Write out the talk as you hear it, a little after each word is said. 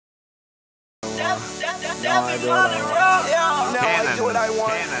Now I do what I want. Now I do what I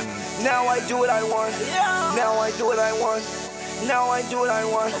want. Now I do what I want. Now I do what I want. Now I do what I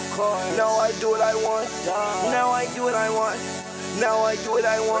want. Now I do what I want. Now I do what I want. Now I do what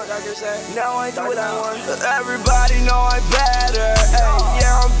I want. Now I do what I want. Everybody know I'm better. Ay,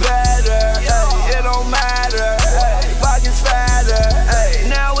 yeah, I'm better. Ay, it don't matter. Ay, pockets fatter. Ay,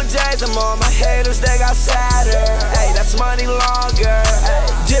 nowadays I'm on my haters, they got sadder. Ay, that's money longer. Ay,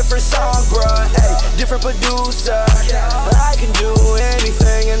 different song, bruh. Ay, different producer. I can do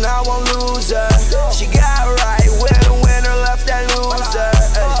anything and I won't lose her. She got right when a winner left that loser.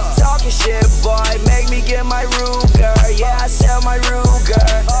 Ay, talking shit, boy, make me get my Ruger. Yeah, I sell my Ruger.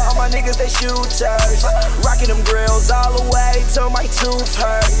 All my niggas, they shooters. Rocking them grills all the way till my tooth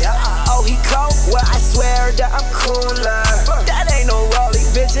hurt. Oh, he cold? Well, I swear that I'm cooler. That ain't no Rollie,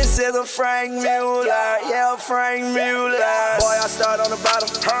 bitch, this is a Frank Mueller. Yeah, Frank Mueller. Boy, I start on the bottom,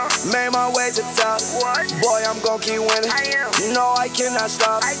 made my way to the top. Boy, I'm gon' keep winning. No, I cannot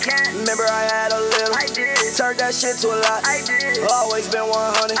stop. Remember I had a little, turned that shit to a lot. Always been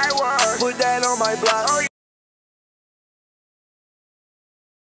 100, put that on my block.